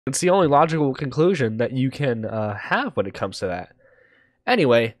It's the only logical conclusion that you can have when it comes to that.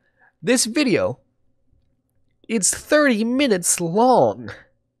 Anyway, this video, it's 30 minutes long.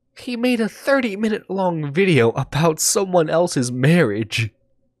 He made a 30-minute long video about someone else's marriage.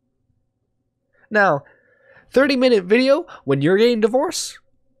 Now, 30-minute video when you're getting divorced?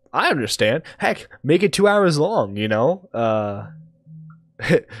 I understand. Heck, make it 2 hours long, you know?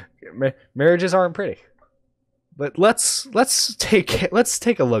 Marriages aren't pretty. But let's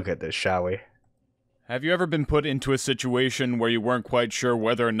take a look at this, shall we? Have you ever been put into a situation where you weren't quite sure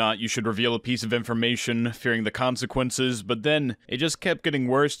whether or not you should reveal a piece of information, fearing the consequences, but then it just kept getting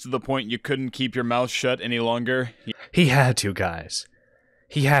worse to the point you couldn't keep your mouth shut any longer? He had to, guys.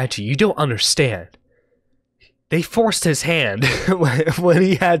 He had to. You don't understand. They forced his hand when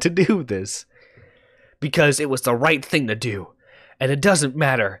he had to do this. Because it was the right thing to do. And it doesn't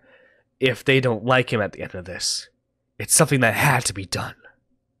matter if they don't like him at the end of this. It's something that had to be done.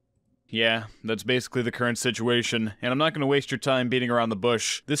 Yeah, that's basically the current situation, and I'm not going to waste your time beating around the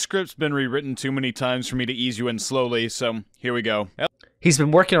bush. This script's been rewritten too many times for me to ease you in slowly, so here we go. He's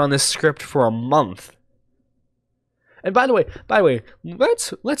been working on this script for a month. And by the way,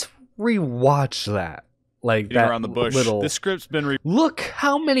 let's rewatch that. Like Beating that around the bush. little. This script's been Look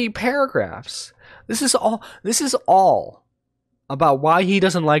how many paragraphs. This is all about why he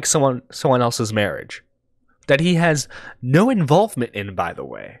doesn't like someone else's marriage. That he has no involvement in, by the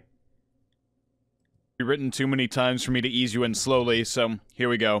way. Written too many times for me to ease you in slowly, so here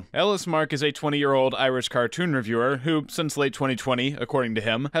we go. Ellis Mark is a 20-year-old Irish cartoon reviewer who, since late 2020, according to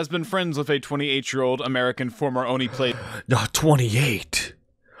him, has been friends with a 28-year-old American former Oni player. Not 28.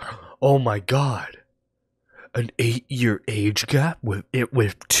 Oh my god. An 8-year age gap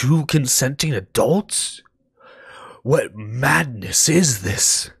with two consenting adults? What madness is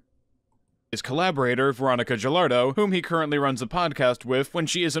this? His collaborator, Veronica Gilardo, whom he currently runs a podcast with when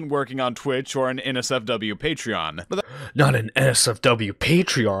she isn't working on Twitch or an NSFW Patreon. Not an NSFW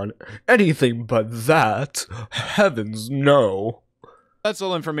Patreon. Anything but that. Heavens no. That's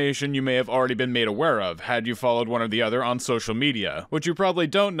all information you may have already been made aware of, had you followed one or the other on social media. What you probably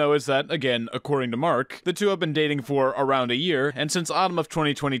don't know is that, again, according to Mark, the two have been dating for around a year, and since autumn of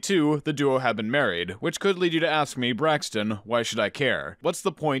 2022, the duo have been married, which could lead you to ask me, Braxton, why should I care? What's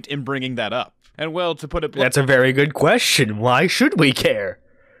the point in bringing that up? And well, to put it That's a very good question. Why should we care?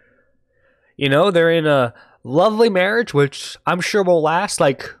 You know, they're in a lovely marriage, which I'm sure will last,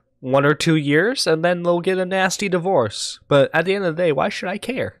 like, 1 or 2 years, and then they'll get a nasty divorce. But at the end of the day, why should I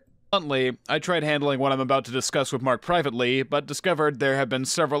care? Bluntly, I tried handling what I'm about to discuss with Mark privately, but discovered there have been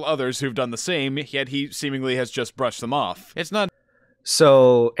several others who've done the same, yet he seemingly has just brushed them off. It's not.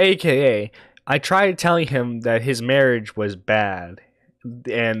 So, AKA, I tried telling him that his marriage was bad,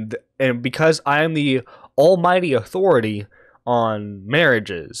 and because I am the almighty authority on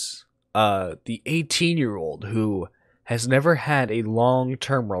marriages, the 18-year-old who has never had a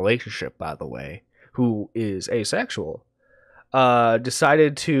long-term relationship, by the way, who is asexual,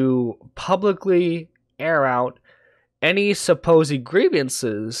 decided to publicly air out any supposed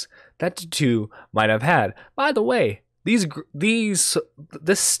grievances that the two might have had. By the way, this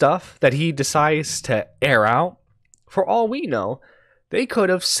stuff that he decides to air out, for all we know, they could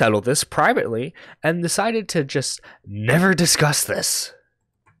have settled this privately and decided to just never discuss this.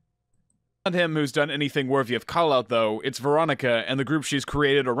 Not him who's done anything worthy of call-out, though. It's Veronica and the group she's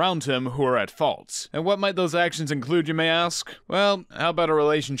created around him who are at fault. And what might those actions include, you may ask? Well, how about a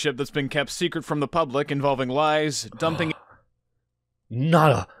relationship that's been kept secret from the public involving lies, dumping...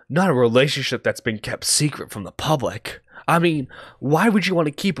 Not a relationship that's been kept secret from the public. I mean, why would you want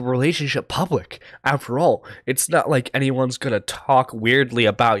to keep a relationship public? After all, it's not like anyone's gonna talk weirdly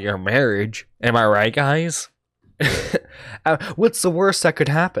about your marriage. Am I right, guys? What's the worst that could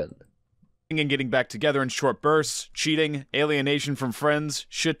happen? And getting back together in short bursts, cheating, alienation from friends,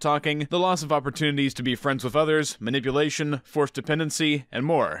 shit-talking, the loss of opportunities to be friends with others, manipulation, forced dependency, and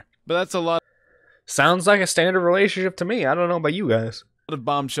more. But that's a lot Sounds like a standard relationship to me. I don't know about you guys. of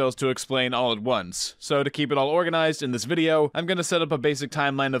bombshells to explain all at once. So to keep it all organized in this video, I'm going to set up a basic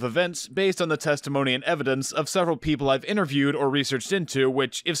timeline of events based on the testimony and evidence of several people I've interviewed or researched into,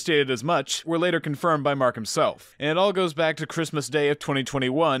 which, if stated as much, were later confirmed by Mark himself. And it all goes back to Christmas Day of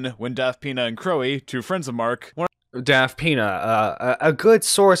 2021, when Daft Pina and Crowy, two friends of Mark, Daft Pina, a good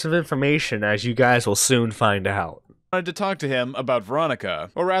source of information, as you guys will soon find out. wanted to talk to him about Veronica.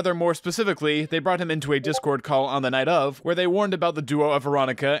 Or rather, more specifically, they brought him into a Discord call on the night of, where they warned about the duo of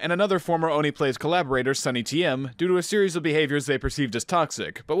Veronica and another former Oni Plays collaborator, Sunny TM, due to a series of behaviors they perceived as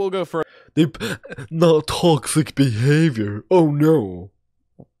toxic. But we'll go for Not toxic behavior. Oh no.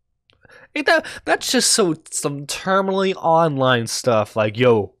 Ain't that's just some terminally online stuff like,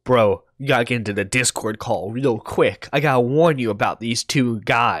 yo, bro, you gotta get into the Discord call real quick. I gotta warn you about these two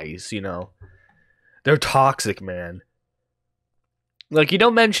guys, you know. They're toxic, man. Like, you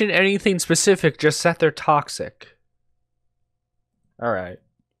don't mention anything specific, just that they're toxic. Alright.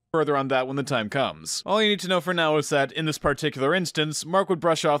 Further on that when the time comes. All you need to know for now is that, in this particular instance, Mark would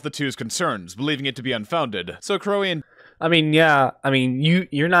brush off the two's concerns, believing it to be unfounded. So Crowe and... I mean, yeah,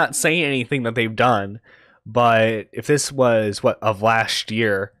 you're not saying anything that they've done, but if this was, of last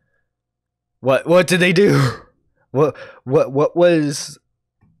year, what did they do? What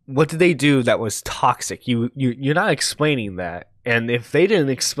did they do that was toxic? You're not explaining that. And if they didn't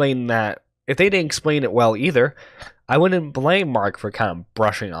explain it well either, I wouldn't blame Mark for kind of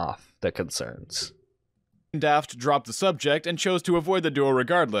brushing off the concerns. Daft dropped the subject and chose to avoid the duo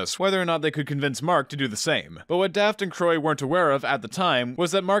regardless, whether or not they could convince Mark to do the same. But what Daft and Crowe weren't aware of at the time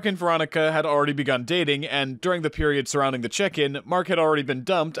was that Mark and Veronica had already begun dating, and during the period surrounding the check-in, Mark had already been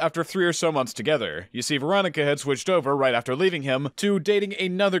dumped after 3 or so months together. You see, Veronica had switched over right after leaving him to dating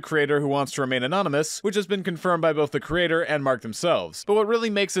another creator who wants to remain anonymous, which has been confirmed by both the creator and Mark themselves. But what really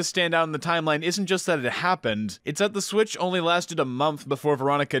makes this stand out in the timeline isn't just that it happened, it's that the switch only lasted a month before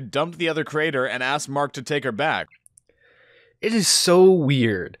Veronica dumped the other creator and asked Mark to take her back. It is so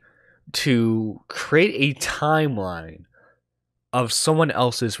weird to create a timeline of someone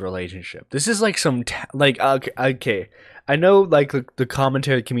else's relationship. This is like some okay. I know like the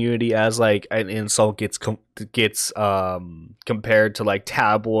commentary community as like an insult gets compared to like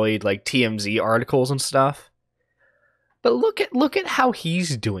tabloid like TMZ articles and stuff. But look at how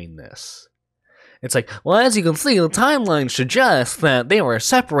he's doing this. It's like, well, as you can see, the timeline suggests that they were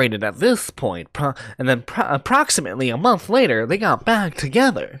separated at this point, and then approximately a month later, they got back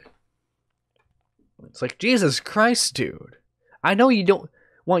together. It's like, Jesus Christ, dude. I know you don't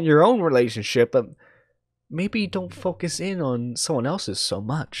want your own relationship, but maybe don't focus in on someone else's so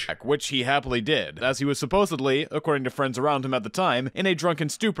much. Which he happily did, as he was supposedly, according to friends around him at the time, in a drunken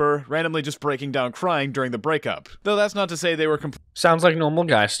stupor, randomly just breaking down crying during the breakup. Though that's not to say they were Sounds like normal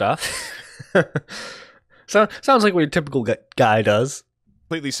guy stuff. Sounds like what your typical guy does.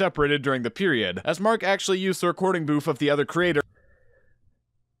 Completely separated during the period, as Mark actually used the recording booth of the other creator.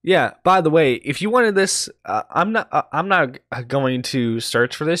 Yeah, by the way, if you wanted this, I'm not going to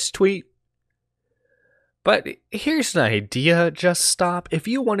search for this tweet. But here's an idea, Just Stop. If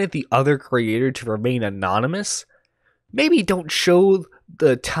you wanted the other creator to remain anonymous, maybe don't show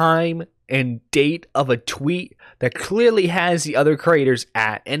the time and date of a tweet that clearly has the other creator's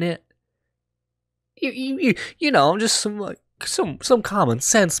 @ in it. You know, just some common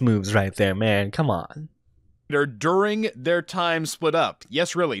sense moves right there, man. Come on. During their time split up.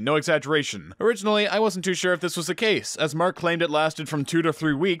 Yes, really, no exaggeration. Originally, I wasn't too sure if this was the case, as Mark claimed it lasted from 2 to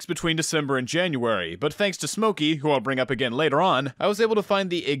 3 weeks between December and January, but thanks to Smokey, who I'll bring up again later on, I was able to find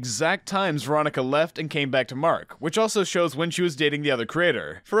the exact times Veronica left and came back to Mark, which also shows when she was dating the other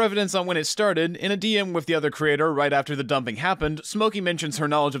creator. For evidence on when it started, in a DM with the other creator right after the dumping happened, Smokey mentions her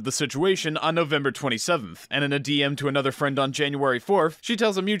knowledge of the situation on November 27th, and in a DM to another friend on January 4th, she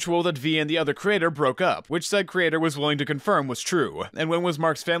tells a mutual that V and the other creator broke up, which said creator was willing to confirm was true. And when was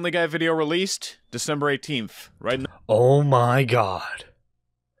Mark's Family Guy video released? December 18th, right now. Oh my god.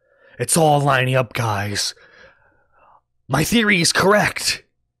 It's all lining up, guys. My theory is correct.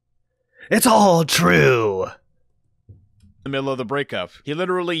 It's all true. The middle of the breakup. He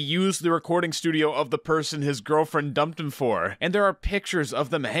literally used the recording studio of the person his girlfriend dumped him for, and there are pictures of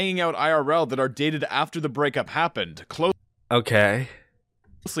them hanging out IRL that are dated after the breakup happened. Okay.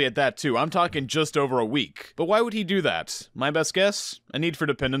 Mostly at that too, I'm talking just over a week. But why would he do that? My best guess? A need for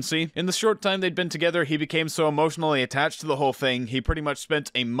dependency. In the short time they'd been together, he became so emotionally attached to the whole thing, he pretty much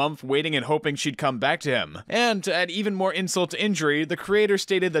spent a month waiting and hoping she'd come back to him. And to add even more insult to injury, the creator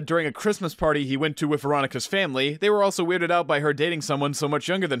stated that during a Christmas party he went to with Veronica's family, they were also weirded out by her dating someone so much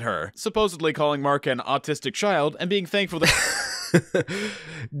younger than her, supposedly calling Mark an autistic child and being thankful that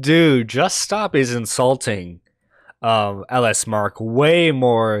Dude, Just Stop is insulting LS Mark way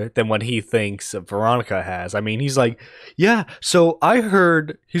more than what he thinks Veronica has. I mean, he's like, yeah, so I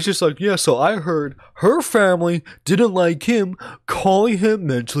heard, he's just like, yeah, so I heard her family didn't like him, calling him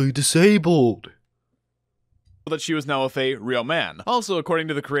mentally disabled. that she was now with a real man. Also, according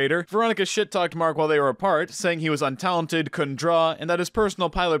to the creator, Veronica shit-talked Mark while they were apart, saying he was untalented, couldn't draw, and that his personal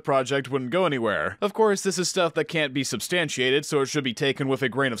pilot project wouldn't go anywhere. Of course, this is stuff that can't be substantiated, so it should be taken with a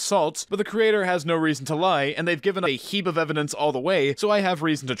grain of salt, but the creator has no reason to lie, and they've given a heap of evidence all the way, so I have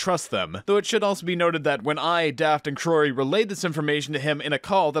reason to trust them. Though it should also be noted that when I, Daft, and Crory relayed this information to him in a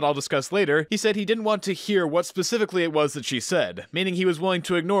call that I'll discuss later, he said he didn't want to hear what specifically it was that she said, meaning he was willing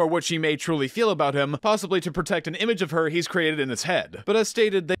to ignore what she may truly feel about him, possibly to protect an image of her he's created in his head. But as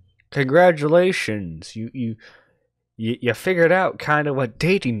stated, they— Congratulations, you figured out kind of what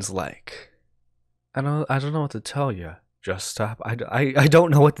dating's like. I don't know what to tell you. Just stop. I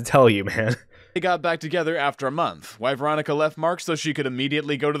don't know what to tell you, man. They got back together after a month. Why Veronica left Mark so she could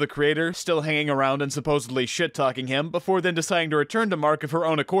immediately go to the creator, still hanging around and supposedly shit-talking him, before then deciding to return to Mark of her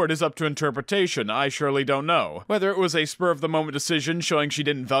own accord is up to interpretation. I surely don't know. Whether it was a spur-of-the-moment decision showing she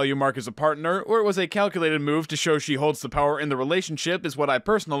didn't value Mark as a partner, or it was a calculated move to show she holds the power in the relationship is what I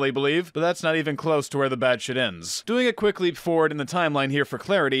personally believe, but that's not even close to where the bad shit ends. Doing a quick leap forward in the timeline here for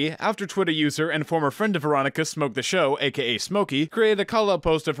clarity, after Twitter user and former friend of Veronica, Smoke the Show, aka Smokey, created a call-out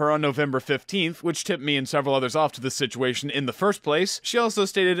post of her on November 15th, which tipped me and several others off to this situation in the first place. She also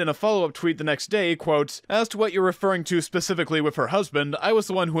stated in a follow-up tweet the next day, quote, "As to what you're referring to specifically with her husband, I was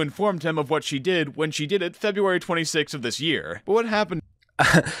the one who informed him of what she did when she did it February 26th of this year. But what happened?"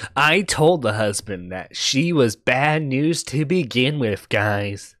 I told the husband that she was bad news to begin with,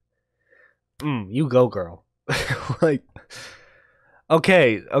 guys. You go, girl. Like,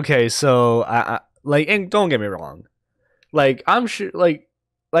 okay, so I like, and don't get me wrong. Like, I'm sure, like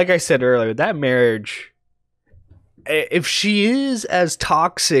I said earlier, that marriage, if she is as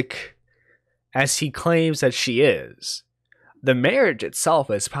toxic as he claims that she is, the marriage itself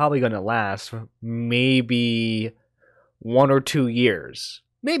is probably going to last maybe 1 or 2 years,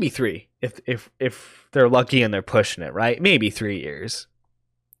 maybe 3, if they're lucky and they're pushing it, right? Maybe 3 years.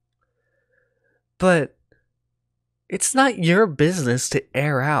 But it's not your business to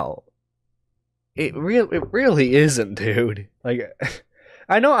air out. It really isn't, dude. Like,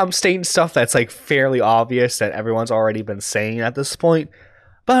 I know I'm stating stuff that's like fairly obvious that everyone's already been saying at this point,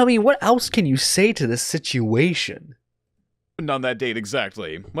 but I mean, what else can you say to this situation? On that date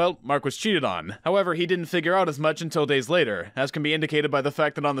exactly? Well, Mark was cheated on. However, he didn't figure out as much until days later, as can be indicated by the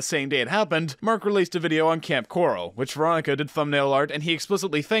fact that on the same day it happened, Mark released a video on Camp Coral, which Veronica did thumbnail art and he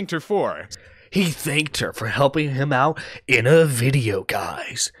explicitly thanked her for. He thanked her for helping him out in a video,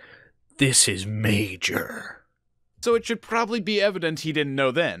 guys. This is major. So it should probably be evident he didn't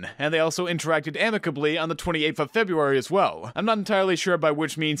know then, and they also interacted amicably on the 28th of February as well. I'm not entirely sure by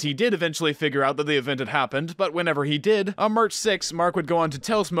which means he did eventually figure out that the event had happened, but whenever he did, on March 6th, Mark would go on to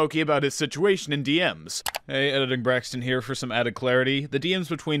tell Smokey about his situation in DMs. Hey, Editing Braxton here for some added clarity. The DMs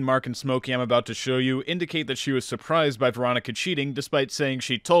between Mark and Smokey I'm about to show you indicate that she was surprised by Veronica cheating despite saying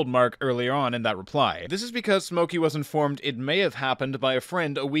she told Mark earlier on in that reply. This is because Smokey was informed it may have happened by a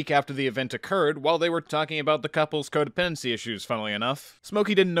friend a week after the event occurred while they were talking about the couple's codependency issues, funnily enough.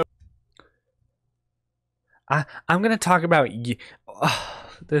 Smokey didn't know. I'm gonna talk about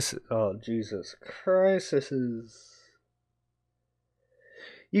this. Oh, Jesus Christ, this is...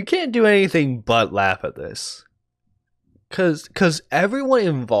 You can't do anything but laugh at this. Cause everyone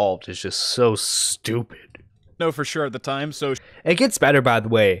involved is just so stupid. No, for sure at the time, so... It gets better, by the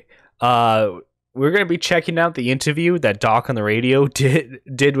way. We're gonna be checking out the interview that Doc on the radio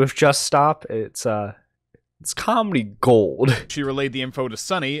did with Just Stop. It's comedy gold. She relayed the info to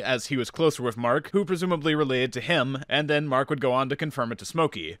Sonny, as he was closer with Mark, who presumably relayed to him, and then Mark would go on to confirm it to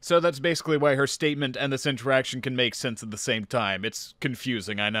Smokey. So that's basically why her statement and this interaction can make sense at the same time. It's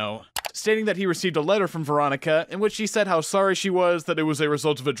confusing, I know. Stating that he received a letter from Veronica, in which she said how sorry she was, that it was a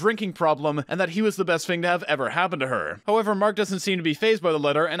result of a drinking problem, and that he was the best thing to have ever happened to her. However, Mark doesn't seem to be fazed by the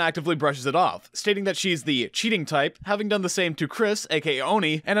letter and actively brushes it off, stating that she's the cheating type, having done the same to Chris, aka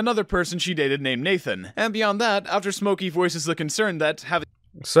Oni, and another person she dated named Nathan. And beyond that, after Smokey voices the concern that having...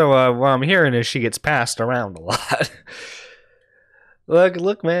 So, what I'm hearing is she gets passed around a lot.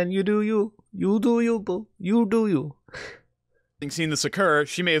 Look, man, you do you. You do you, boo. You do you. Having seen this occur,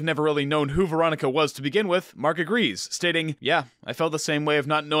 she may have never really known who Veronica was to begin with. Mark agrees, stating, "Yeah, I felt the same way of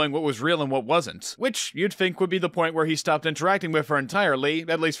not knowing what was real and what wasn't." Which you'd think would be the point where he stopped interacting with her entirely,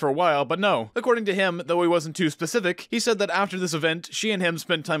 at least for a while, but no. According to him, though he wasn't too specific, he said that after this event, she and him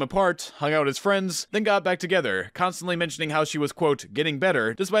spent time apart, hung out as friends, then got back together, constantly mentioning how she was, quote, getting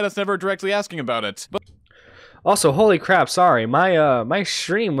better, despite us never directly asking about it. But also, holy crap, sorry, my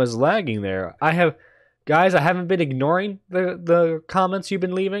stream was lagging there. Guys, I haven't been ignoring the comments you've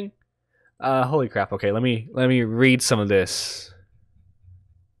been leaving. Holy crap. Okay, let me read some of this.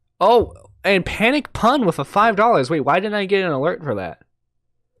 Oh, And Panic Pun with a $5. Wait, why didn't I get an alert for that?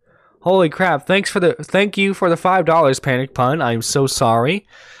 Holy crap! Thank you for the $5, Panic Pun. I'm so sorry.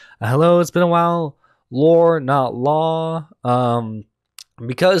 Hello, it's been a while. Lore, not law.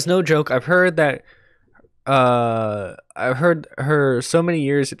 Because no joke, I've heard that. I've heard her so many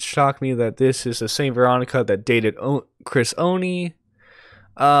years. It shocked me that this is the same Veronica that dated Chris Oni.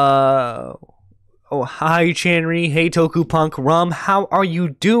 Oh, hi, Chanri. Hey, Toku Punk Rum. How are you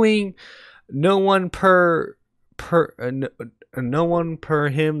doing? No one per him.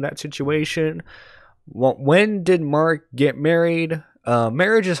 That situation. When did Mark get married?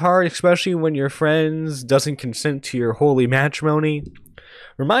 Marriage is hard, especially when your friends doesn't consent to your holy matrimony.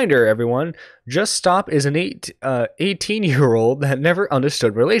 Reminder, everyone, Just Stop is an 18-year-old that never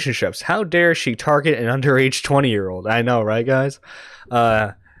understood relationships. How dare she target an underage 20-year-old? I know, right, guys?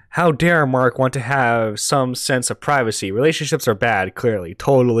 How dare Mark want to have some sense of privacy? Relationships are bad, clearly,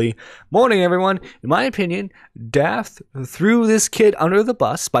 totally. Morning, everyone. In my opinion, Daft threw this kid under the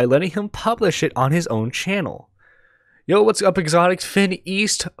bus by letting him publish it on his own channel. Yo, what's up, Exotics? Finn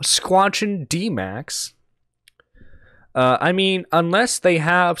East, Squatchin D-Max. I mean, unless they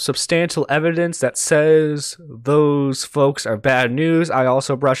have substantial evidence that says those folks are bad news, I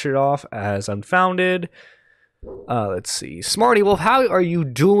also brush it off as unfounded. Let's see. Smarty Wolf, how are you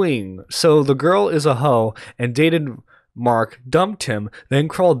doing? So the girl is a hoe and dated Mark, dumped him, then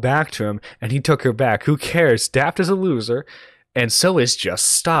crawled back to him, and he took her back. Who cares? Daft is a loser, and so is Just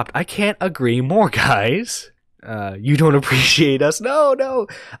Stopped. I can't agree more, guys. You don't appreciate us. No.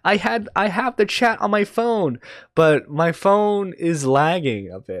 I have the chat on my phone, but my phone is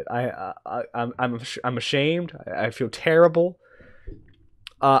lagging a bit. I'm ashamed. I feel terrible.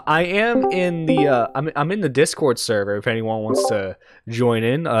 I am in the I'm in the Discord server if anyone wants to join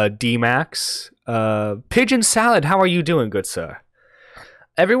in. DMax, Pigeon Salad, how are you doing, good sir?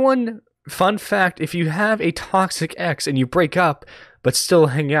 Everyone, fun fact, if you have a toxic ex and you break up but still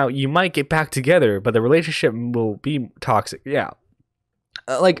hang out, you might get back together, but the relationship will be toxic. Yeah.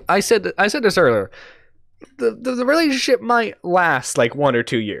 Like I said this earlier. The relationship might last like 1 or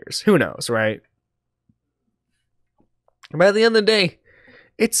 2 years. Who knows, right? But at the end of the day,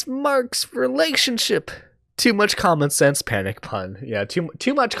 it's Mark's relationship. Too much common sense, Panic Pun. Yeah,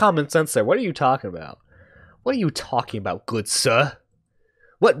 too much common sense there. What are you talking about? What are you talking about, good sir?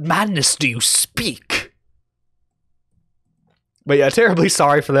 What madness do you speak? But yeah, terribly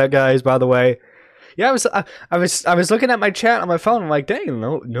sorry for that, guys, by the way. Yeah, I was looking at my chat on my phone. I'm like, dang,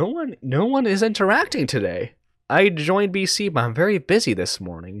 no one is interacting today. I joined BC, but I'm very busy this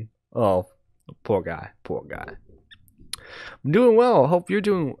morning. Oh, poor guy. I'm doing well. Hope you're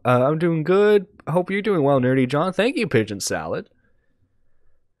doing. I'm doing good. Hope you're doing well, Nerdy John. Thank you, Pigeon Salad.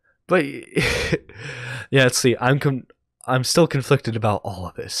 But yeah, let's see. I'm still conflicted about all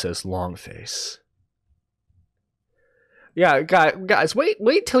of this, says Longface. Yeah, guys,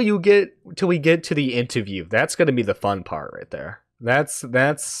 wait till we get to the interview. That's gonna be the fun part right there. That's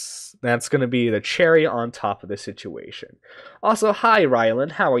gonna be the cherry on top of the situation. Also, hi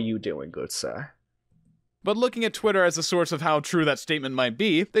Ryland, how are you doing, good sir? But looking at Twitter as a source of how true that statement might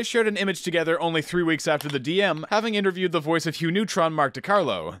be, they shared an image together only 3 weeks after the DM, having interviewed the voice of Hugh Neutron, Mark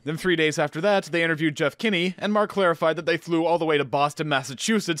DiCarlo. Then 3 days after that, they interviewed Jeff Kinney, and Mark clarified that they flew all the way to Boston,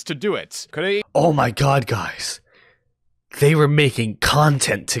 Massachusetts to do it. Oh my god, guys. They were making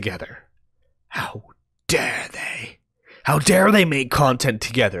content together. How dare they? How dare they make content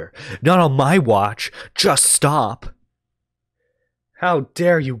together? Not on my watch. Just stop. How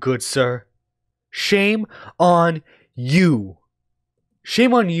dare you, good sir? Shame on you.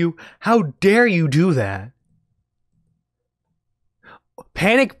 Shame on you. How dare you do that?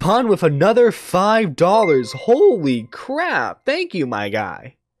 Panic Pun with another $5. Holy crap. Thank you, my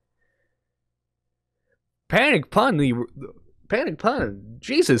guy. Panic Pun.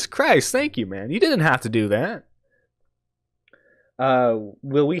 Jesus Christ. Thank you, man. You didn't have to do that.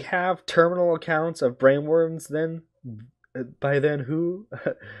 Will we have terminal accounts of brainworms then? By then who?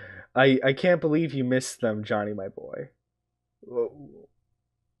 I can't believe you missed them, Johnny, my boy.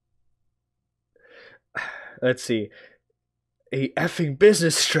 Let's see. A effing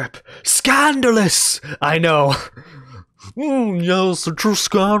business trip. Scandalous! I know. Yes, the true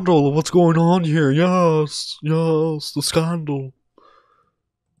scandal of what's going on here. Yes, the scandal.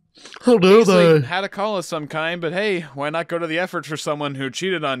 How dare they? Had a call of some kind, but hey, why not go to the effort for someone who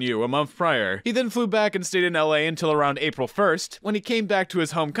cheated on you a month prior? He then flew back and stayed in LA until around April 1st, when he came back to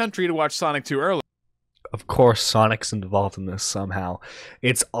his home country to watch Sonic 2 early. Of course, Sonic's involved in this somehow.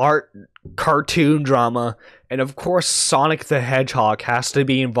 It's art, cartoon drama, and of course Sonic the Hedgehog has to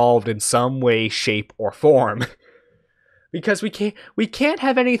be involved in some way, shape, or form. because we can't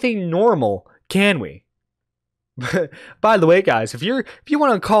have anything normal, can we? By the way, guys, if you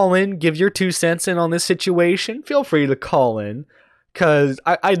want to call in, give your 2 cents in on this situation, feel free to call in, because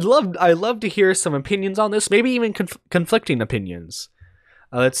I'd love to hear some opinions on this, maybe even conflicting opinions.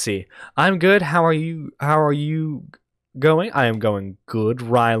 Let's see. I'm good. How are you? How are you going? I am going good,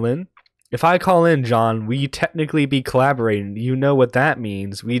 Rylan. If I call in, John, we technically be collaborating. You know what that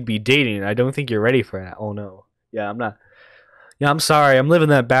means. We'd be dating. I don't think you're ready for that. Oh no. Yeah, I'm not. Yeah, I'm sorry. I'm living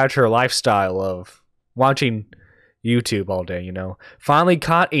that bachelor lifestyle of watching YouTube all day, you know. Finally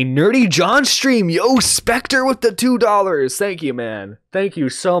caught a Nerdy John stream. Yo, Spectre with the $2. Thank you, man. Thank you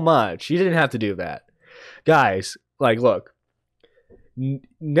so much. You didn't have to do that. Guys, like, look.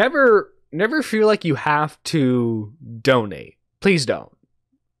 Never feel like you have to donate. Please don't.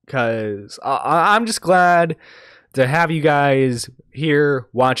 Because I'm just glad to have you guys here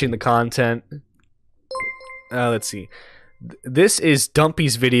watching the content. Let's see. This is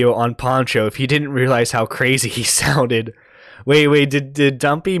Dumpy's video on Poncho, if he didn't realize how crazy he sounded. Wait, did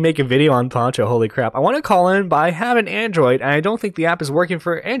Dumpy make a video on Poncho? Holy crap. I want to call in, but I have an Android, and I don't think the app is working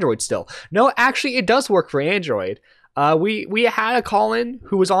for Android still. No, actually, it does work for Android. We had a call-in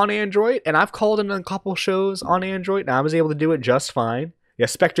who was on Android, and I've called in a couple shows on Android, and I was able to do it just fine. Yeah,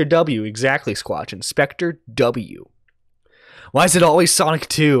 Spectre W, exactly, Squatchin. Spectre W. Why is it always Sonic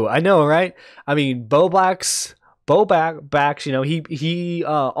 2? I know, right? I mean, Bobacks, you know, he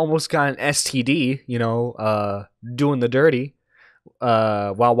almost got an STD, you know, doing the dirty,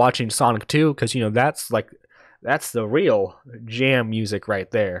 while watching Sonic 2, because, you know, that's the real jam music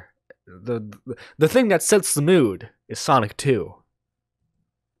right there. The thing that sets the mood is Sonic 2.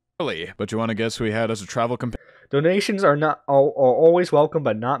 Really? But you want to guess who we had as a travel companion? Donations are always welcome,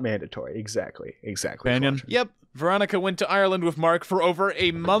 but not mandatory. Exactly. Companion? Yep. Veronica went to Ireland with Mark for over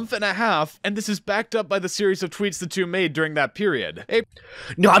a month and a half, and this is backed up by the series of tweets the two made during that period.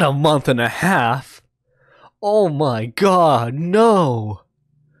 Not a month and a half! Oh my god, no!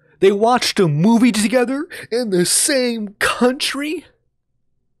 They watched a movie together in the same country?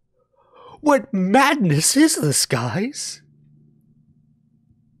 What madness is this, guys?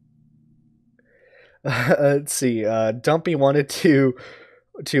 Let's see. Dumpy wanted to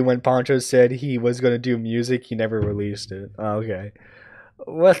when Poncho said he was going to do music, he never released it. Okay.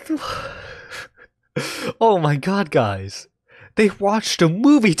 What? Oh my god, guys. They watched a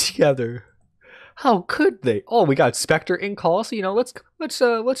movie together. How could they? Oh, we got Spectre in call, so, you know, let's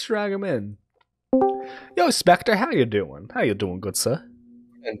drag him in. Yo, Spectre, how you doing? How you doing, good sir?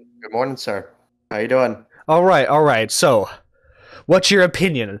 Good morning, sir. How you doing? All right. So, what's your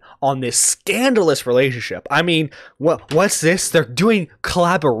opinion on this scandalous relationship? I mean, what's this? They're doing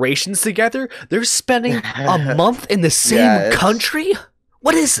collaborations together? They're spending a month in the same country?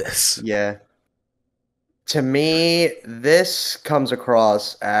 What is this? Yeah. To me, this comes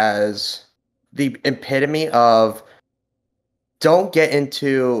across as the epitome of don't get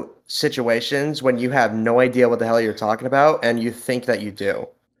into situations when you have no idea what the hell you're talking about and you think that you do.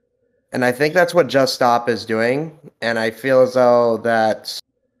 And I think that's what Just Stop is doing. And I feel as though that's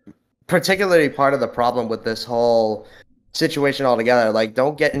particularly part of the problem with this whole situation altogether. Like,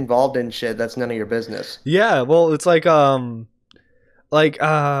 don't get involved in shit that's none of your business. Yeah, well, it's like what's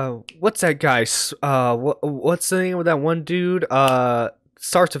that guy? What's the name of that one dude?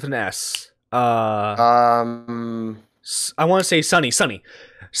 Starts with an S. I want to say Sunny.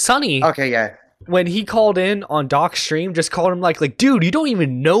 Sunny. Okay, yeah. When he called in on Doc's stream, just called him like, dude, you don't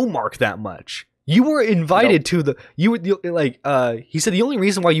even know Mark that much. You were invited to the, he said the only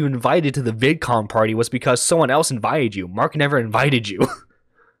reason why you invited to the VidCon party was because someone else invited you. Mark never invited you.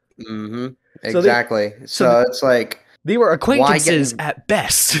 Mm-hmm. Exactly. So it's like, they were acquaintances at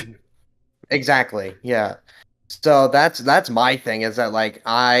best. Exactly. Yeah. So that's my thing, is that like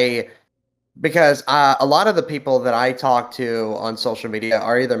because a lot of the people that I talk to on social media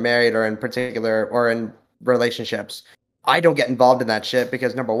are either married or in relationships. I don't get involved in that shit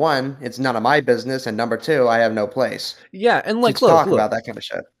because, number one, it's none of my business, and number two, I have no place. Yeah, and like, talk about that kind of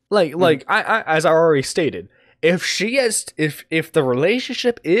shit. Like I as I already stated, if the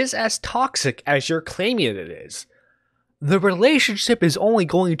relationship is as toxic as you're claiming it is, the relationship is only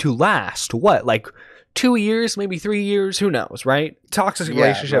going to last what, like 2 years, maybe 3 years, who knows, right? Toxic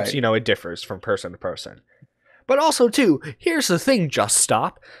relationships, right. You know, it differs from person to person. But also, too, here's the thing, Just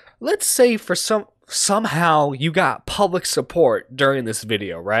Stop. Let's say for somehow you got public support during this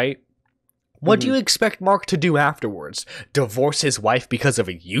video, right? What do you expect Mark to do afterwards? Divorce his wife because of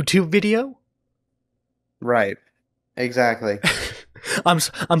a YouTube video? Right. Exactly. I'm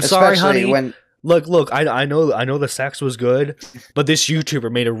sorry, honey. Look. I know the sex was good, but this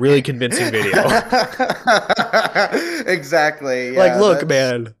YouTuber made a really convincing video. Exactly. Like, Yeah. look,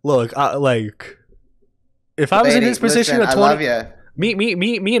 man. Look, like, if I was in his position listen, at I 20, love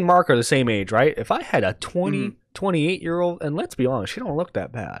you. me and Mark are the same age, right? If I had a 20, Mhm. 28-year-old, and let's be honest, she don't look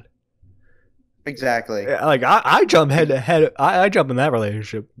that bad. Exactly. Like, I jump head to head. I jump in that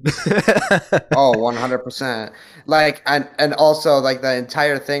relationship. Oh, 100%. Like, and also like the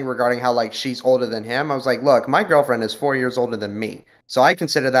entire thing regarding how like she's older than him. I was like, look, my girlfriend is 4 years older than me, so I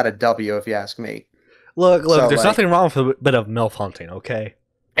consider that a W if you ask me. Look, So there's like, nothing wrong with a bit of MILF hunting, okay?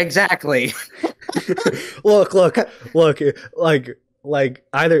 exactly. look, like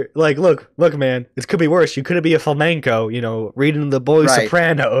either look, man, it could be worse. You could be a flamenco, reading the Boys Right.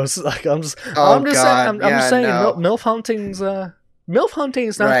 Sopranos. Like Oh I'm just God. saying, I'm just saying, No. MILF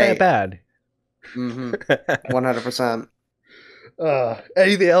hunting's not that Right. bad. 100%.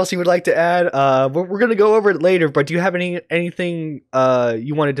 Anything else you would like to add? We're gonna go over it later, but do you have anything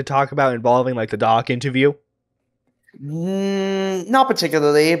you wanted to talk about involving like the doc interview? Not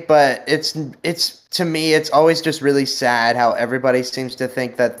particularly, but it's to me, it's always just really sad how everybody seems to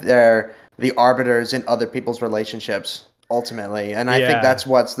think that they're the arbiters in other people's relationships ultimately. And I think Yeah. that's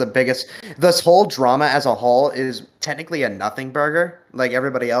what's the biggest. This whole drama as a whole is technically a nothing burger, like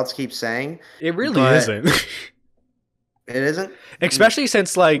everybody else keeps saying. It really But isn't. It isn't. Especially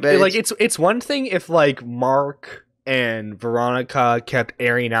since like But it's one thing if like Mark and Veronica kept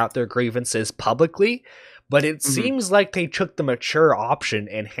airing out their grievances publicly, but it seems like they took the mature option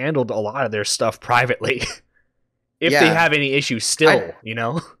and handled a lot of their stuff privately. If they Yeah. have any issues still,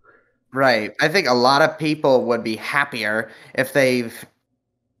 Right. I think a lot of people would be happier if they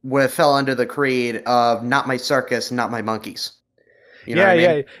would have fell under the creed of "not my circus, not my monkeys." You know what I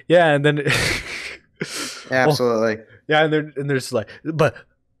mean? yeah, and then Absolutely. yeah, and there's like, but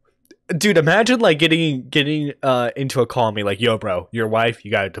dude, imagine like getting into a call and be like, "Yo, bro, your wife,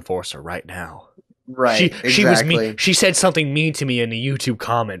 you gotta divorce her right now." Right. She was exactly. mean. She said something mean to me in a YouTube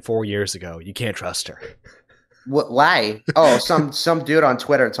comment 4 years ago. You can't trust her. What? Why? Oh, some dude on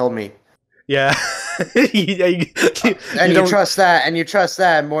Twitter told me. Yeah. You And you don't- trust that, and you trust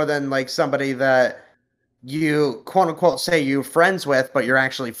that more than like somebody that you quote unquote say you're friends with, but you're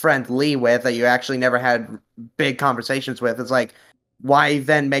actually friendly with, that you actually never had big conversations with. It's like, why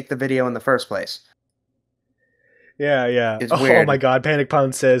then make the video in the first place? Yeah. It's Oh weird. my god, Panic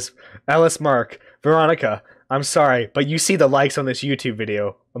Pound says, Alice, Mark, Veronica, I'm sorry, but you see the likes on this YouTube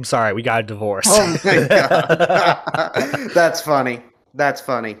video. I'm sorry, we got a divorce. Oh my god. That's funny. That's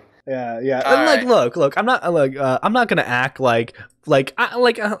funny. Yeah. All And like, right. look, I'm not gonna act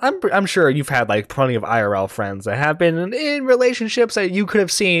I'm sure you've had like plenty of IRL friends that have been in relationships that you could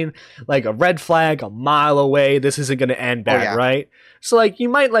have seen like a red flag a mile away. This isn't gonna end bad, yeah. right? So like you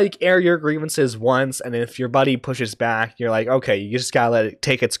might like air your grievances once, and if your buddy pushes back, you're like, okay, you just gotta let it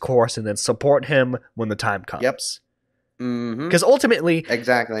take its course, and then support him when the time comes. Yep. Mm-hmm. Because ultimately,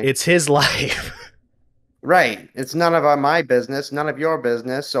 Exactly. it's his life. Right. It's none of my business, none of your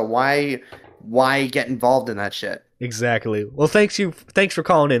business. So why get involved in that shit? Exactly. Well, thanks for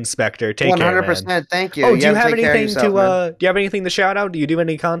calling in, Spectre. Take care, man. 100%. Thank you. Oh, do you have to take care of anything yourself, man. do you have anything to shout out? Do you do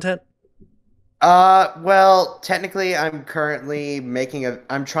any content? Well, technically, I'm currently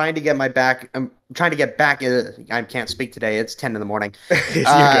I'm trying to get back in. I can't speak today. It's 10 in the morning. You're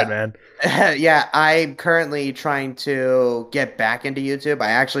good, man. Yeah, I'm currently trying to get back into YouTube.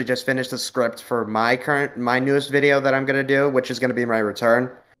 I actually just finished the script for my newest video that I'm gonna do, which is gonna be my return.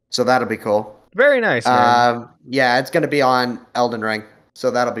 So that'll be cool. Very nice, man. Yeah, it's gonna be on Elden Ring,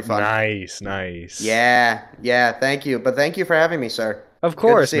 so that'll be fun. Nice. Yeah. Thank you, but thank you for having me, sir. Of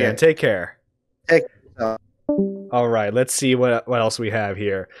course, see man. you. Take care. Take- All right, let's see what else we have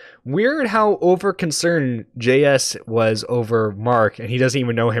here. Weird how overconcerned JS was over Mark, and he doesn't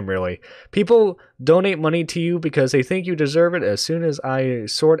even know him really. People donate money to you because they think you deserve it. As soon as I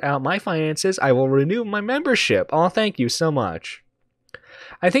sort out my finances, I will renew my membership. Oh, thank you so much.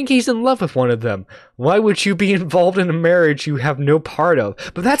 I think he's in love with one of them. Why would you be involved in a marriage you have no part of?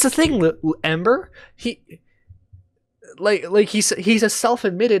 But that's the thing, Ember. He's a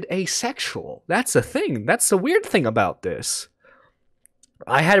self-admitted asexual. That's the thing. That's the weird thing about this.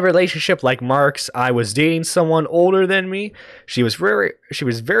 I had a relationship like Mark's. I was dating someone older than me. She was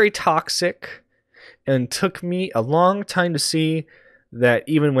very toxic, and took me a long time to see that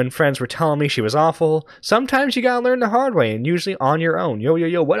even when friends were telling me she was awful, sometimes you gotta learn the hard way, and usually on your own.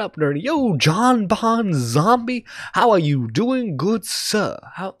 Yo, what up, nerdy? Yo, John Bond Zombie, how are you doing, good sir?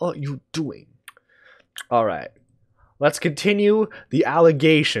 How are you doing? All right. Let's continue the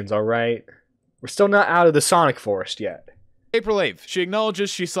allegations, all right? We're still not out of the Sonic Forest yet. April 8th, she acknowledges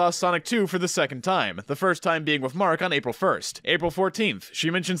she saw Sonic 2 for the second time, the first time being with Mark on April 1st. April 14th, she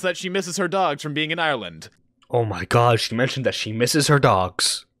mentions that she misses her dogs from being in Ireland. Oh my god, she mentioned that she misses her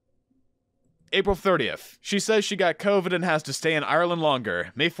dogs. April 30th, she says she got COVID and has to stay in Ireland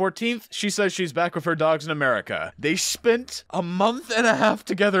longer. May 14th, she says she's back with her dogs in America. They spent a month and a half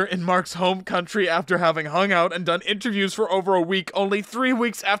together in Mark's home country after having hung out and done interviews for over a week, only 3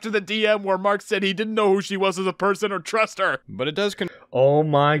 weeks after the DM where Mark said he didn't know who she was as a person or trust her. But it does Oh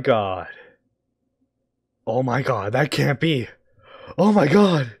my god. Oh my god, that can't be. Oh my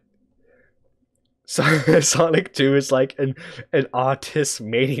god. Sonic 2 is like an autist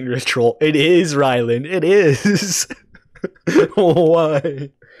mating ritual. It is, Rylan. It is. Why?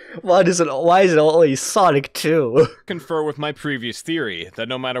 Why is it always Sonic 2? confer with my previous theory, that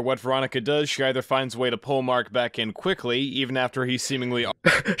no matter what Veronica does, she either finds a way to pull Mark back in quickly, even after he's seemingly...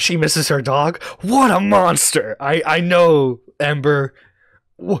 She misses her dog? What a monster! I know, Ember.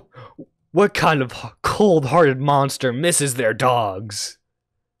 What kind of cold-hearted monster misses their dogs?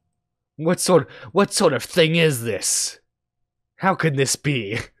 What sort of thing is this? How could this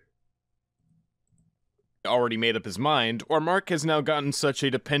be? already made up his mind, or Mark has now gotten such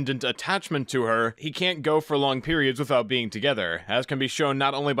a dependent attachment to her, he can't go for long periods without being together, as can be shown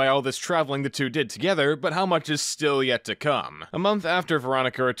not only by all this traveling the two did together, but how much is still yet to come. A month after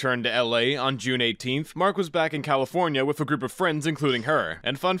Veronica returned to LA on June 18th, Mark was back in California with a group of friends including her.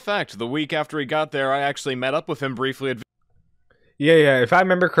 And fun fact, the week after he got there, I actually met up with him briefly at Yeah, if I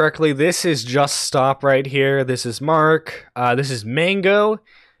remember correctly, this is Just Stop right here. This is Mark. This is Mango.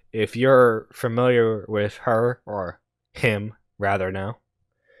 If you're familiar with her, or him, rather now.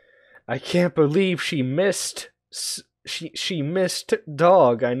 I can't believe she missed... She missed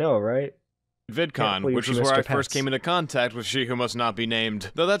Dog, I know, right? VidCon, which is where I first came into contact with She Who Must Not Be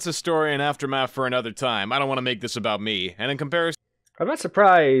Named. Though that's a story and aftermath for another time, I don't want to make this about me. And in comparison... I'm not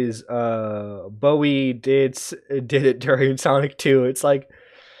surprised Bowie did it during Sonic 2. It's like,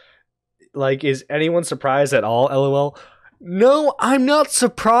 is anyone surprised at all, LOL? No, I'm not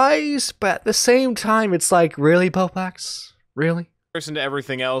surprised, but at the same time, it's like, really, Bopax? Really? To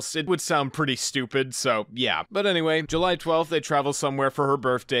everything else, it would sound pretty stupid, so yeah. But anyway, July 12th, they travel somewhere for her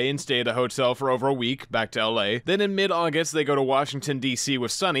birthday and stay at a hotel for over a week, back to LA. Then in mid-August, they go to Washington, D.C.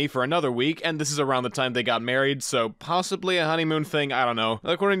 with Sunny for another week, and this is around the time they got married, so possibly a honeymoon thing, I don't know.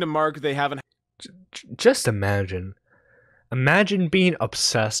 According to Mark, they haven't... Just imagine. Imagine being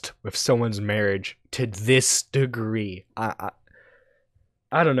obsessed with someone's marriage to this degree. I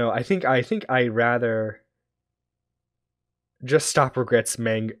don't know. I think I'd rather... Just Stop regrets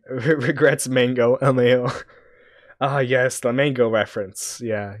Mango, LMAO. Ah, yes, the Mango reference.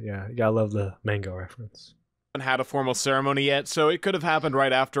 Yeah, you gotta love the Mango reference. Had a formal ceremony yet, so it could have happened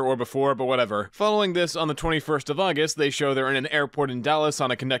right after or before, but whatever. Following this, on the 21st of August, they show they're in an airport in Dallas on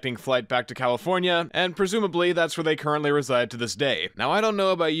a connecting flight back to California, and presumably that's where they currently reside to this day. Now, I don't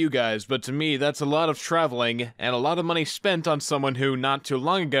know about you guys, but to me, that's a lot of traveling, and a lot of money spent on someone who, not too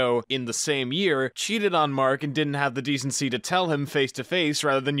long ago, in the same year, cheated on Mark and didn't have the decency to tell him face-to-face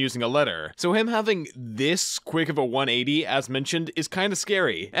rather than using a letter. So him having this quick of a 180, as mentioned, is kinda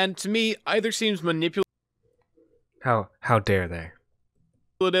scary, and to me, either seems manipulative How dare they?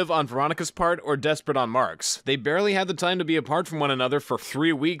 On Veronica's part or desperate on Mark's. They barely had the time to be apart from one another for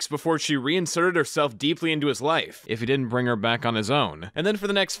 3 weeks before she reinserted herself deeply into his life, if he didn't bring her back on his own. And then for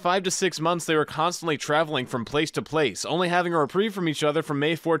the next 5 to 6 months they were constantly traveling from place to place, only having a reprieve from each other from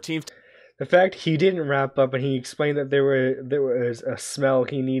May 14th. The fact he didn't wrap up and he explained that there was a smell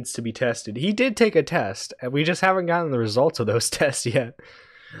he needs to be tested. He did take a test, and we just haven't gotten the results of those tests yet.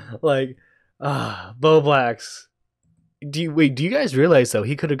 Like, Bo Blacks. Do you guys realize, though,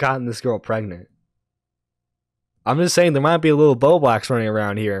 he could have gotten this girl pregnant? I'm just saying there might be a little Bo Blacks running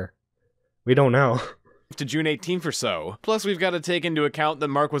around here. We don't know. To June 18th or so. Plus, we've got to take into account that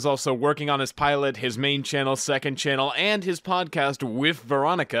Mark was also working on his pilot, his main channel, second channel, and his podcast with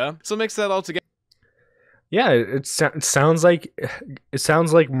Veronica. So mix that all together. Yeah, it sounds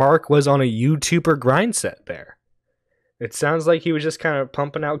like Mark was on a YouTuber grind set there. It sounds like he was just kind of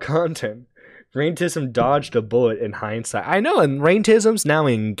pumping out content. Raintism dodged a bullet in hindsight. I know, and Raintism's now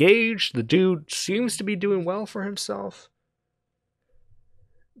engaged. The dude seems to be doing well for himself.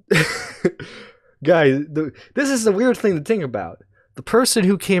 Guys, this is the weird thing to think about. The person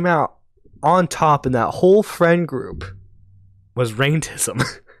who came out on top in that whole friend group was Raintism.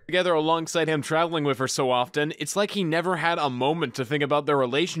 Together alongside him traveling with her so often, it's like he never had a moment to think about their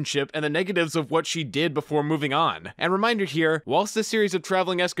relationship and the negatives of what she did before moving on. And reminder here, whilst this series of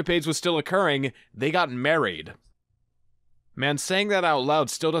traveling escapades was still occurring, they got married. Man, saying that out loud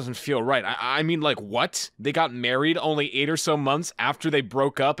still doesn't feel right. I mean, like, what? They got married only 8 or so months after they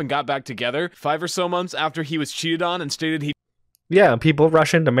broke up and got back together? 5 or so months after he was cheated on and stated he Yeah, people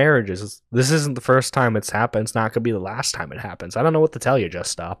rush into marriages. This isn't the first time it's happened. It's not going to be the last time it happens. I don't know what to tell you,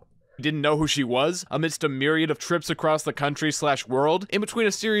 Just Stop. didn't know who she was, amidst a myriad of trips across the country/world, in between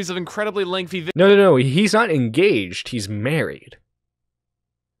a series of incredibly lengthy No. He's not engaged. He's married.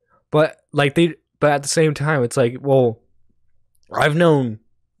 But at the same time, it's like, well, I've known,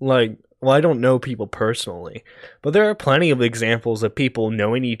 I don't know people personally, but there are plenty of examples of people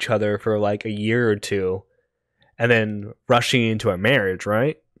knowing each other for like a year or two and then rushing into a marriage,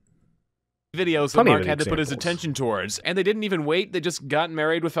 right? videos that Mark had to put his attention towards, and they didn't even wait, they just got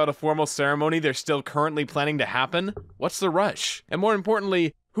married without a formal ceremony they're still currently planning to happen? What's the rush? And more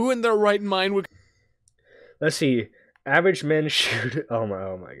importantly, who in their right mind would... Let's see. Average men shoot... Oh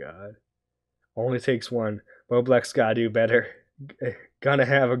my god. Only takes one. Boblex gotta do better. Gonna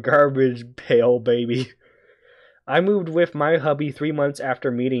have a garbage pail, baby. I moved with my hubby 3 months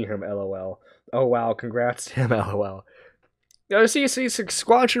after meeting him, lol. Oh wow, congrats to him, lol. See,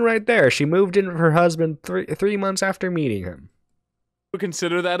 squatching right there. She moved in with her husband 3 months after meeting him.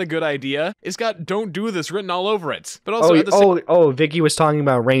 Consider that a good idea? It's got "don't do this" written all over it. But also Vicky was talking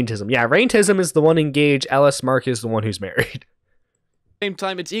about Raintism. Yeah, Raintism is the one engaged. Ellis Mark is the one who's married. Same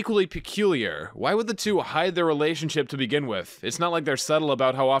time, it's equally peculiar. Why would the two hide their relationship to begin with? It's not like they're subtle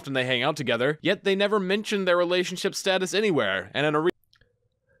about how often they hang out together, yet they never mention their relationship status anywhere. And in a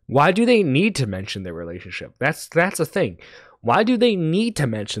why do they need to mention their relationship? That's a thing. Why do they need to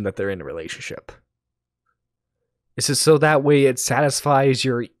mention that they're in a relationship? Is it so that way it satisfies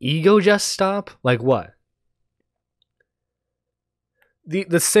your ego? Just Stop? Like what?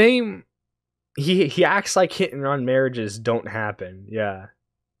 The same... He acts like hit and run marriages don't happen. Yeah.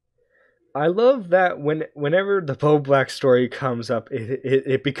 I love that whenever the Bo Black story comes up,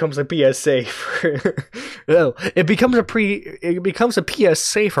 it becomes a PSA for... no, it becomes a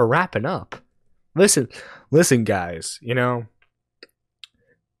PSA for wrapping up. Listen guys, you know,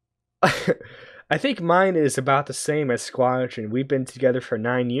 I think mine is about the same as Squatch, and we've been together for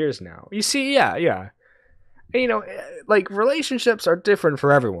 9 years now. You see, yeah. You know, like, relationships are different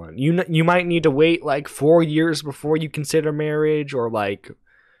for everyone. You might need to wait like 4 years before you consider marriage, or like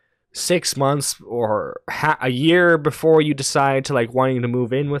 6 months or a year before you decide to like wanting to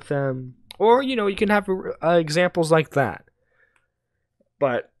move in with them. Or, you know, you can have examples like that.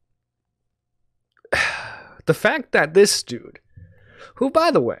 But the fact that this dude, who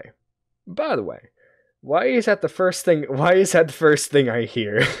by the way, why is that the first thing I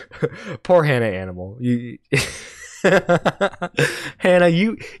hear? Poor Hannah Animal. Hannah,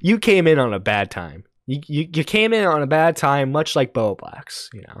 you came in on a bad time. You came in on a bad time, much like Bo Blacks,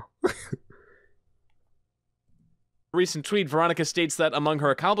 you know. Recent tweet, Veronica states that among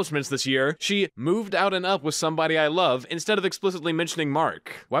her accomplishments this year, she moved out and up with somebody I love instead of explicitly mentioning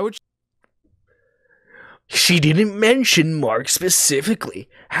Mark. Why would she didn't mention Mark specifically.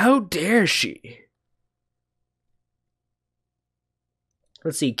 How dare she?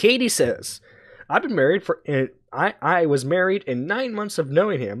 Let's see. Katie says, I've been married for... I was married in 9 months of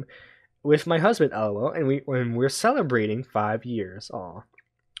knowing him with my husband, LOL, and we're celebrating 5 years. Aw.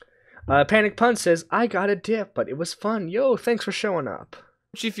 Panic Pun says, I got a dip, but it was fun. Yo, thanks for showing up.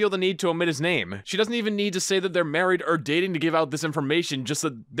 she feel the need to omit his name? She doesn't even need to say that they're married or dating to give out this information, just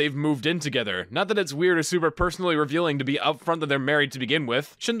that they've moved in together. Not that it's weird or super personally revealing to be upfront that they're married to begin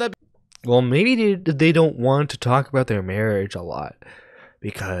with. Shouldn't that be— Well, maybe they don't want to talk about their marriage a lot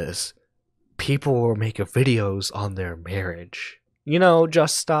because people will make videos on their marriage. You know,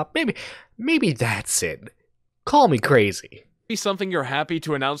 just stop. Maybe that's it. Call me crazy. Something you're happy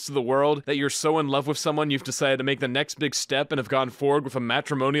to announce to the world, that you're so in love with someone you've decided to make the next big step and have gone forward with a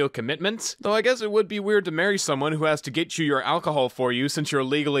matrimonial commitment? Though I guess it would be weird to marry someone who has to get you your alcohol for you since you're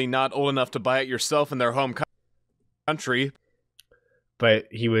legally not old enough to buy it yourself in their home country. But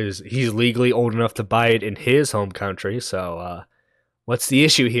he's legally old enough to buy it in his home country, so what's the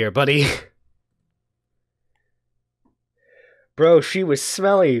issue here, buddy? Bro, she was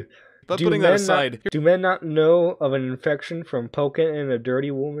smelly. But putting that aside, do men not know of an infection from poking in a dirty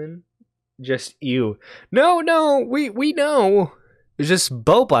woman? Just you. No, we know. It's just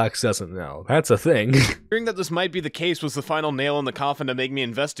Bobox doesn't know. That's a thing. Hearing that this might be the case was the final nail in the coffin to make me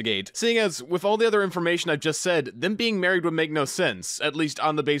investigate, seeing as, with all the other information I've just said, them being married would make no sense, at least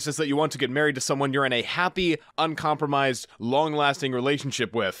on the basis that you want to get married to someone you're in a happy, uncompromised, long-lasting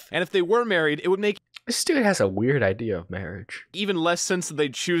relationship with. And if they were married, it would make This dude has a weird idea of marriage. even less sense that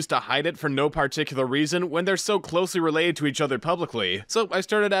they'd choose to hide it for no particular reason when they're so closely related to each other publicly. So I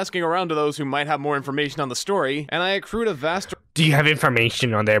started asking around to those who might have more information on the story, and I accrued a vast... Do you have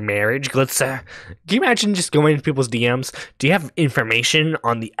information on their marriage, Glitzer? Can you imagine just going into people's DMs? Do you have information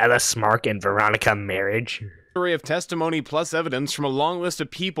on the Ellis, Mark, and Veronica marriage? array of testimony plus evidence from a long list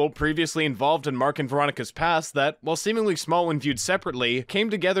of people previously involved in Mark and Veronica's past that, while seemingly small when viewed separately, came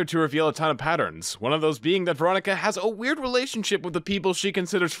together to reveal a ton of patterns. One of those being that Veronica has a weird relationship with the people she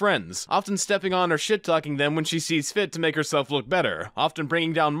considers friends, often stepping on or shit-talking them when she sees fit to make herself look better, often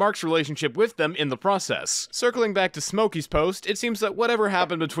bringing down Mark's relationship with them in the process. Circling back to Smokey's post, it seems that whatever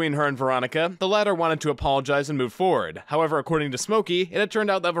happened between her and Veronica, the latter wanted to apologize and move forward. However, according to Smokey, it had turned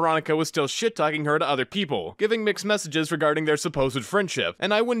out that Veronica was still shit-talking her to other people, giving mixed messages regarding their supposed friendship.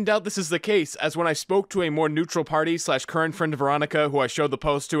 And I wouldn't doubt this is the case, as when I spoke to a more neutral party / current friend of Veronica who I showed the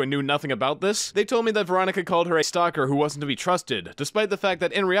post to and knew nothing about this, they told me that Veronica called her a stalker who wasn't to be trusted, despite the fact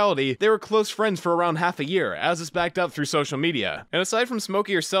that in reality, they were close friends for around half a year, as is backed up through social media. And aside from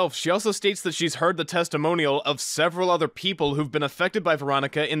Smokey herself, she also states that she's heard the testimonial of several other people who've been affected by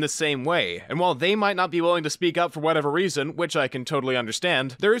Veronica in the same way, and while they might not be willing to speak up for whatever reason, which I can totally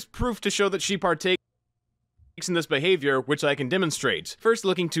understand, there is proof to show that she partakes in this behavior, which I can demonstrate. First,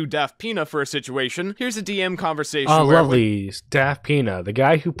 looking to Daft Pina for a situation, here's a DM conversation Oh, where lovely. Daft Pina, the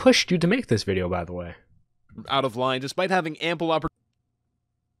guy who pushed you to make this video, by the way. out of line, despite having ample opportunity.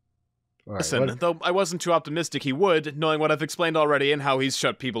 Listen, though I wasn't too optimistic he would, knowing what I've explained already and how he's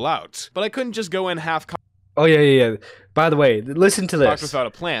shut people out. But I couldn't just go in half Oh, yeah. By the way, listen to talked this. without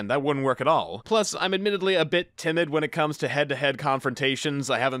a plan. That wouldn't work at all. Plus, I'm admittedly a bit timid when it comes to head-to-head confrontations.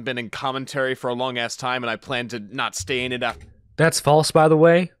 I haven't been in commentary for a long-ass time, and I plan to not stay in it after That's false, by the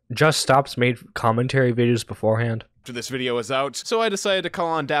way. Just Stops made commentary videos beforehand. this video is out, so I decided to call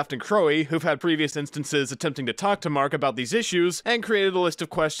on Daft and Crowy, who've had previous instances attempting to talk to Mark about these issues, and created a list of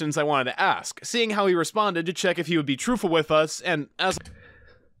questions I wanted to ask, seeing how he responded to check if he would be truthful with us, and as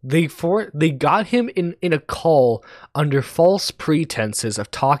They got him in a call under false pretenses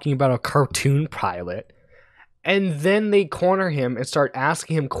of talking about a cartoon pilot, and then they corner him and start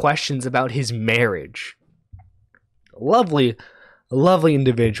asking him questions about his marriage. Lovely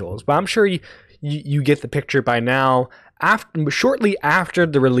individuals, but I'm sure you get the picture by now. Shortly after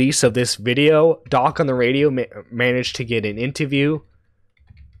the release of this video, Doc on the Radio managed to get an interview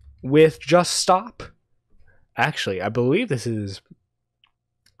with Just Stop. Actually, I believe this is.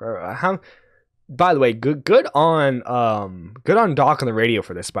 By the way, good on Doc on the Radio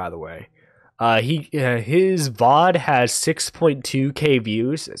for this. By the way, his VOD has 6.2K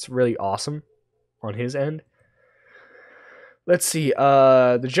views. It's really awesome on his end. Let's see.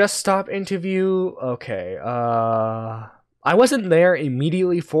 The Just Stop interview. Okay. I wasn't there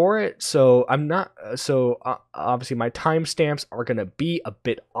immediately for it, so I'm not. So obviously my timestamps are gonna be a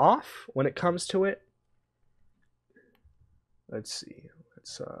bit off when it comes to it. Let's see.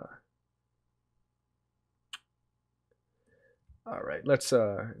 All right, let's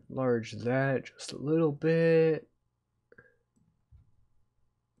enlarge that just a little bit.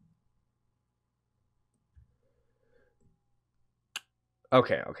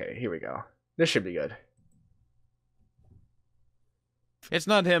 Okay, here we go. This should be good. it's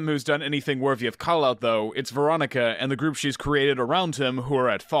not him who's done anything worthy of call-out, though. It's Veronica and the group she's created around him who are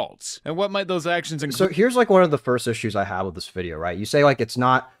at fault. And what might those actions include? So here's like one of the first issues I have with this video, right? You say like it's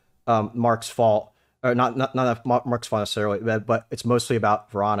not Mark's fault, or not Mark's fault necessarily, but it's mostly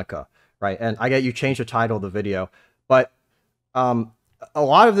about Veronica, right? And I get you changed the title of the video, but a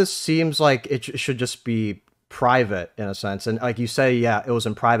lot of this seems like it should just be private in a sense. And like you say, yeah, it was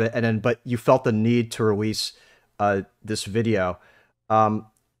in private, and then but you felt the need to release this video.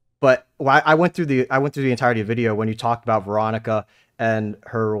 But I went through the entirety of the video when you talked about Veronica and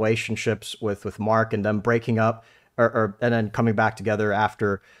her relationships with Mark and them breaking up and then coming back together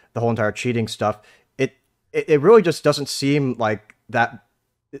after the whole entire cheating stuff. It really just doesn't seem like that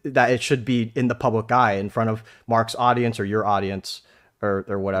it should be in the public eye in front of Mark's audience or your audience or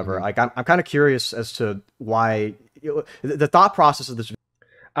whatever. Mm-hmm. Like I'm kind of curious as to why the thought process of this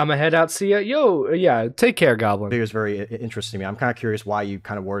I'm gonna head out. See ya. Yo, yeah. Take care, Goblin. video is very interesting to me. I'm kind of curious why you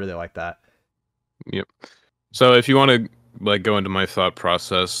kind of worded it like that. Yep. So if you want to like go into my thought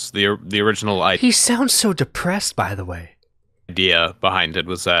process, the original He sounds so depressed, by the way. idea behind it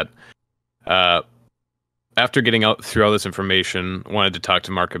was that after getting out through all this information, wanted to talk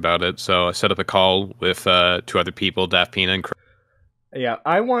to Mark about it. So I set up a call with 2 other people, Daft Pina and. Yeah,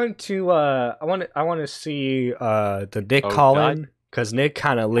 I want to see the Nick call in, because Nick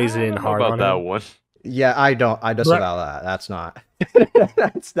kind of lays it in hard on that him. one. Yeah, I don't. I disavow that. That's not.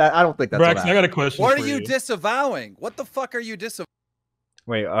 That's not. I don't think that's. Brax, I got a question. What for are you disavowing? What the fuck are you disavowing?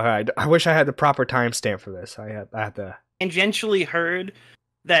 Wait, all right. I wish I had the proper timestamp for this. I had to. Tangentially heard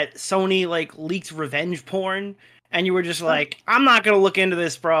that Sony like leaked revenge porn, and you were just like, "I'm not gonna look into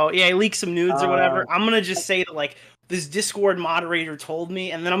this, bro." Yeah, he leaked some nudes or whatever. I'm gonna just say that like this Discord moderator told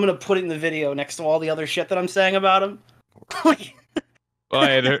me, and then I'm gonna put it in the video next to all the other shit that I'm saying about him. Well, I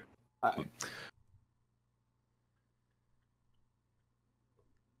had heard.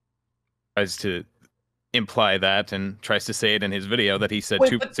 Tries to imply that and tries to say it in his video that he said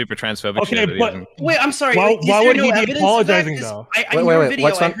super transphobic shit. Okay, but wait, I'm sorry. Why would he be evidence apologizing of that? though? In your wait, video,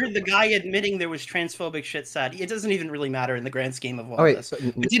 what's I that? heard the guy admitting there was transphobic shit said. It doesn't even really matter in the grand scheme of all Oh, wait, this. so-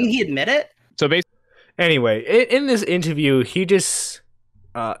 But didn't he admit it? So basically, Anyway, in this interview, he just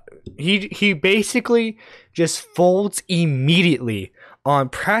he basically just folds immediately on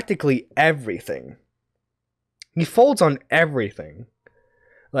practically everything. He folds on everything.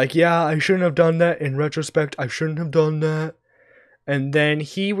 Like, yeah, I shouldn't have done that. In retrospect, I shouldn't have done that. And then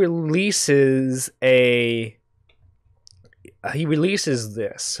he releases this.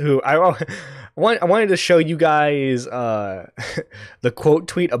 Who I wanted to show you guys the quote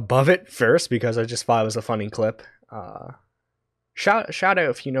tweet above it first, because I just thought it was a funny clip. Shout out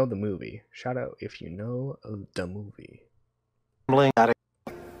if you know the movie. Shout out if you know the movie.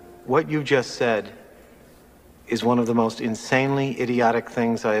 What you just said is one of the most insanely idiotic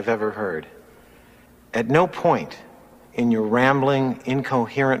things I have ever heard. At no point in your rambling,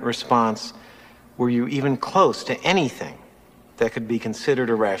 incoherent response were you even close to anything that could be considered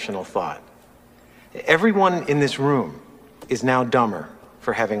a rational thought. Everyone in this room is now dumber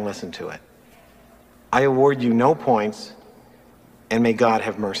for having listened to it. I award you no points, and may God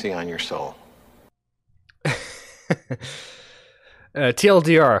have mercy on your soul.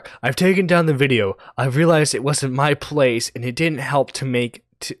 TLDR, I've taken down the video. I realized it wasn't my place, and it didn't help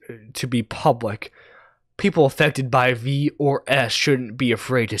to be public. People affected by V or S shouldn't be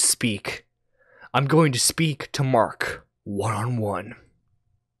afraid to speak. I'm going to speak to Mark one-on-one.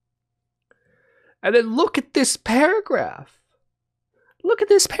 And then look at this paragraph. Look at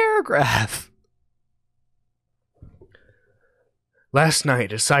this paragraph. Last night, I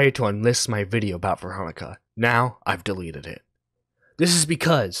decided to unlist my video about Veronica. Now, I've deleted it. This is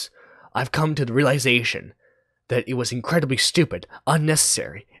because I've come to the realization that it was incredibly stupid,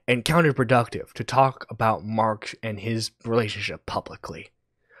 unnecessary, and counterproductive to talk about Mark and his relationship publicly.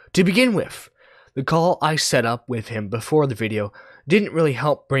 To begin with, the call I set up with him before the video didn't really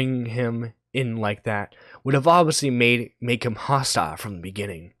help bring him in like that. Would have obviously make him hostile from the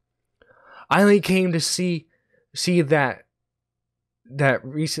beginning. I only came to see that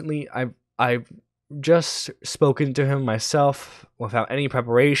recently I've just spoken to him myself without any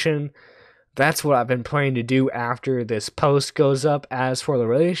preparation. That's what I've been planning to do after this post goes up. As for the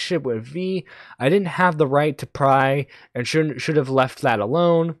relationship with V, I didn't have the right to pry and should have left that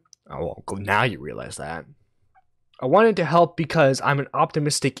alone. Oh, well, now you realize that. I wanted to help because I'm an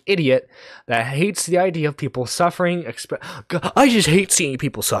optimistic idiot that hates the idea of people suffering. I just hate seeing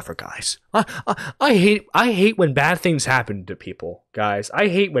people suffer, guys. I hate when bad things happen to people, guys. I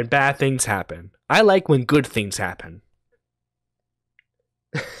hate when bad things happen. I like when good things happen.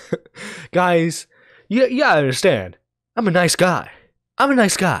 Guys, you gotta understand. I'm a nice guy. I'm a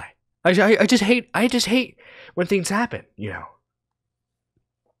nice guy. I just hate when things happen, you know.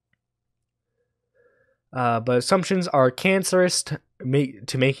 But assumptions are cancerous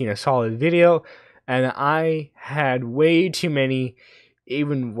to making a solid video, and I had way too many.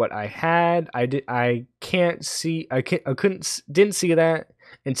 Even what I had, I didn't see that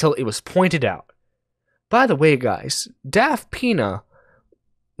until it was pointed out. By the way, guys, Daft Pina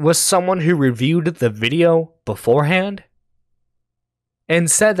was someone who reviewed the video beforehand and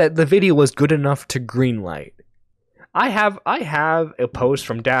said that the video was good enough to greenlight. I have a post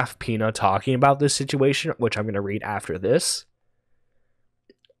from Daft Pina talking about this situation, which I'm going to read after this.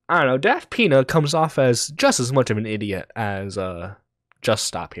 I don't know, Daft Pina comes off as just as much of an idiot as Just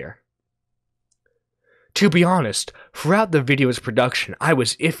Stop Here. To be honest, throughout the video's production, I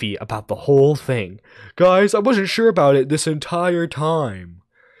was iffy about the whole thing. Guys, I wasn't sure about it this entire time.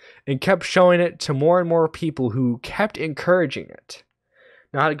 And kept showing it to more and more people who kept encouraging it.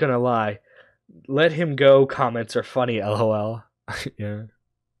 Not gonna lie. Let him go comments are funny, lol. Yeah.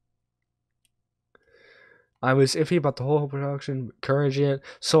 I was iffy about the whole production, encouraging it,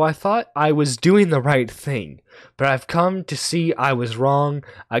 so I thought I was doing the right thing. But I've come to see I was wrong.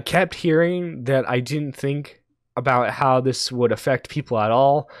 I kept hearing that I didn't think about how this would affect people at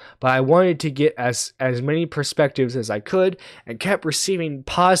all, but I wanted to get as many perspectives as I could and kept receiving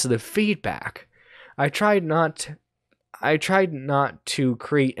positive feedback. I tried not to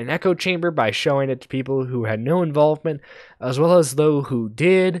create an echo chamber by showing it to people who had no involvement as well as those who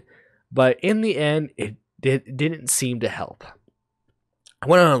did, but in the end it didn't seem to help. I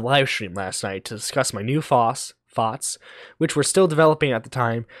went on a live stream last night to discuss my new thoughts, which were still developing at the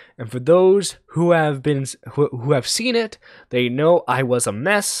time, and for those who have seen it, they know I was a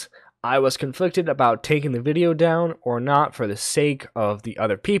mess. I was conflicted about taking the video down or not for the sake of the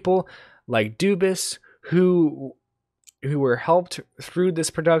other people, like Dubis, who were helped through this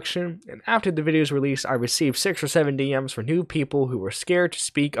production, and after the video's release, I received 6 or 7 DMs for new people who were scared to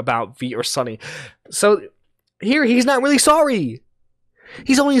speak about V or Sunny. So, here, he's not really sorry.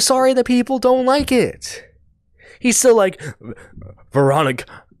 He's only sorry that people don't like it. He's still like, Veronica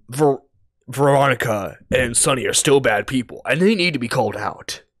and Sunny are still bad people, and they need to be called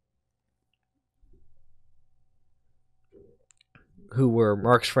out. Who were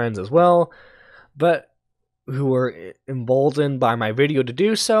Mark's friends as well, but who were emboldened by my video to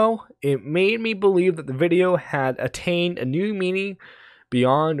do so. It made me believe that the video had attained a new meaning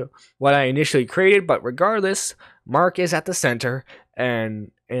beyond what I initially created, but regardless, Mark is at the center,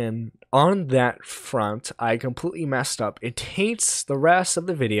 and on that front, I completely messed up. It taints the rest of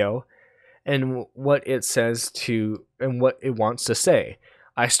the video and what it says to and what it wants to say.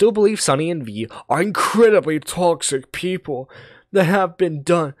 I still believe Sunny and V are incredibly toxic people that have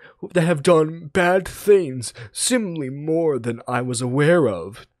done bad things, seemingly more than I was aware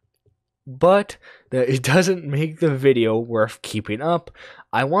of. But that it doesn't make the video worth keeping up.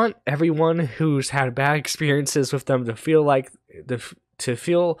 I want everyone who's had bad experiences with them to feel like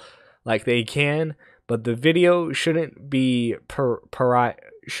they can, but the video shouldn't be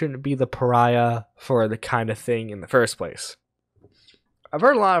the pariah for the kind of thing in the first place. I've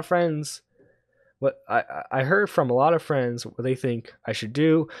heard a lot of friends. What I heard from a lot of friends what they think I should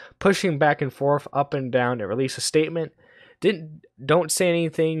do, pushing back and forth, up and down, to release a statement. Don't say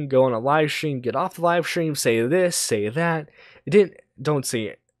anything, go on a live stream, get off the live stream, say this, say that. Don't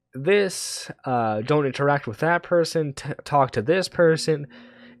say this, don't interact with that person, talk to this person.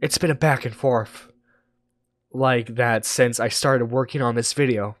 It's been a back and forth like that since I started working on this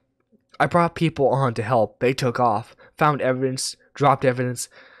video. I brought people on to help, they took off, found evidence, dropped evidence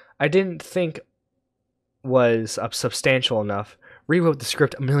I didn't think was substantial enough, rewrote the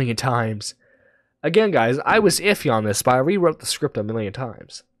script a million times. Again, guys, I was iffy on this, but I rewrote the script a million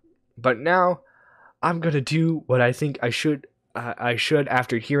times. But now, I'm gonna do what I think I should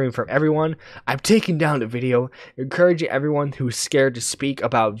after hearing from everyone. I'm taking down the video, encouraging everyone who's scared to speak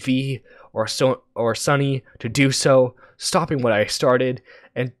about V or Sunny to do so, stopping what I started,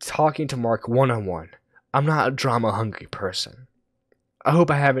 and talking to Mark one-on-one. I'm not a drama-hungry person. I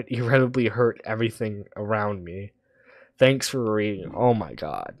hope I haven't irreparably hurt everything around me. Thanks for reading. Oh my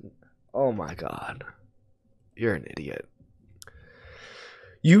god. Oh my god. You're an idiot.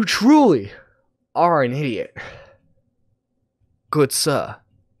 You truly are an idiot. Good sir.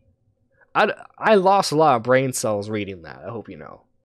 I lost a lot of brain cells reading that, I hope you know.